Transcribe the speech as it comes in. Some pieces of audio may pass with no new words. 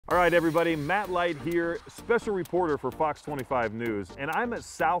All right, everybody, Matt Light here, special reporter for Fox 25 News, and I'm at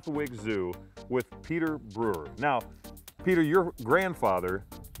Southwick Zoo with Peter Brewer. Now, Peter, your grandfather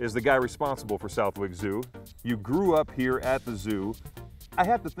is the guy responsible for Southwick Zoo. You grew up here at the zoo. I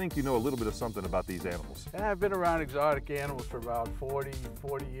have to think you know a little bit of something about these animals. And I've been around exotic animals for about 40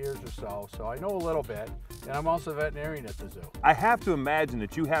 years or so I know a little bit, and I'm also a veterinarian at the zoo. I have to imagine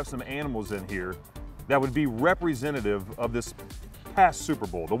that you have some animals in here that would be representative of this past Super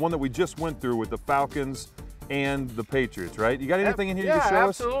Bowl, the one that we just went through with the Falcons and the Patriots, right? You got anything in here you can show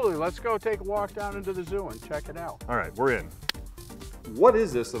us? Yeah, absolutely. Let's go take a walk down into the zoo and check it out. All right, we're in. What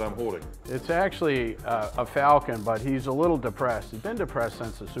is this that I'm holding? It's actually a falcon, but he's a little depressed. He's been depressed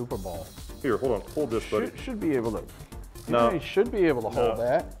since the Super Bowl. Here, hold on, hold this, buddy. Should be able to. No. He should be able to hold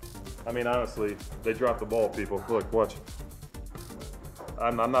that. I mean, honestly, they dropped the ball, people. Look, watch.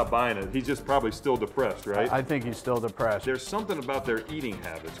 I'm not buying it. He's just probably still depressed, right? I think he's still depressed. There's something about their eating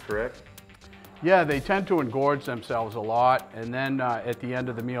habits, correct? Yeah, they tend to engorge themselves a lot, and then at the end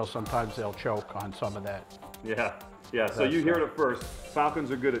of the meal, sometimes they'll choke on some of that. Yeah, yeah. So you hear it first.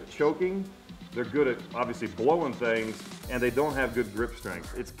 Falcons are good at choking. They're good at obviously blowing things, and they don't have good grip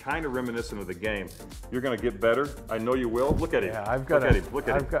strength. It's kind of reminiscent of the game. You're going to get better. I know you will. Look at him. Yeah, I've got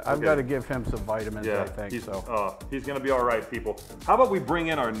to give him some vitamins. Yeah, I think he's going to be all right, people. How about we bring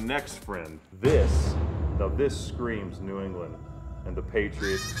in our next friend? This screams New England and the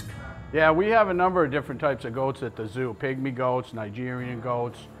Patriots. Yeah, we have a number of different types of goats at the zoo. Pygmy goats, Nigerian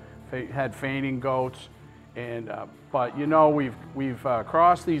goats, had fainting goats, and but you know we've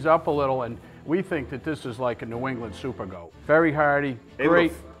crossed these up a little, and we think that this is like a New England super goat. Very hardy,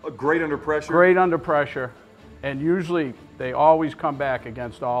 great under pressure. Great under pressure, and usually they always come back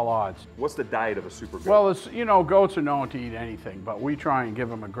against all odds. What's the diet of a super goat? Well, it's, you know, goats are known to eat anything, but we try and give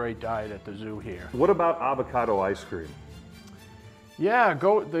them a great diet at the zoo here. What about avocado ice cream? Yeah,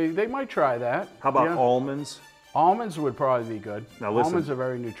 they might try that. How about almonds? Almonds would probably be good. Now listen, almonds are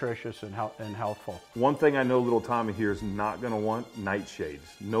very nutritious and healthful. One thing I know little Tommy here is not going to want nightshades.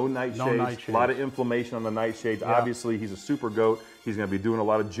 No nightshades. A lot of inflammation on the nightshades. Yeah. Obviously, he's a super goat. He's going to be doing a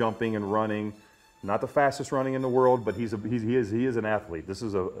lot of jumping and running. Not the fastest running in the world, but he is an athlete. This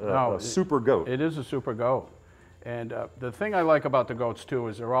is a super goat. It is a super goat. And the thing I like about the goats too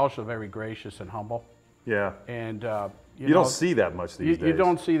is they're also very gracious and humble. Yeah. And you don't see that much these days. You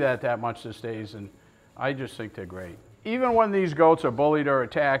don't see that much these days, and I just think they're great. Even when these goats are bullied or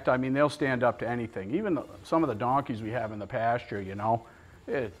attacked, I mean, they'll stand up to anything. Even some of the donkeys we have in the pasture, you know,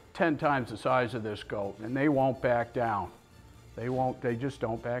 they're 10 times the size of this goat, and they won't back down. They just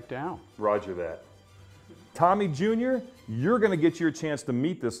don't back down. Roger that. Tommy Jr., you're going to get your chance to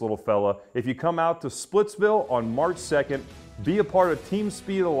meet this little fella if you come out to Splitsville on March 2nd. Be a part of Team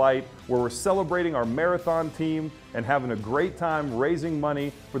Speed of Light, where we're celebrating our marathon team and having a great time raising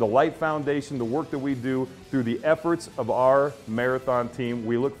money for the Light Foundation, the work that we do through the efforts of our marathon team.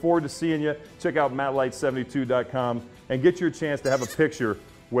 We look forward to seeing you. Check out mattlight72.com and get your chance to have a picture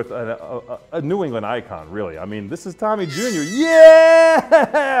with a New England icon, really. I mean, this is Tommy Jr.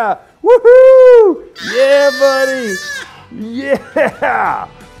 Yeah! Woohoo! Yeah, buddy! Yeah!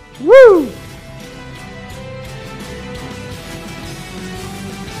 Woo!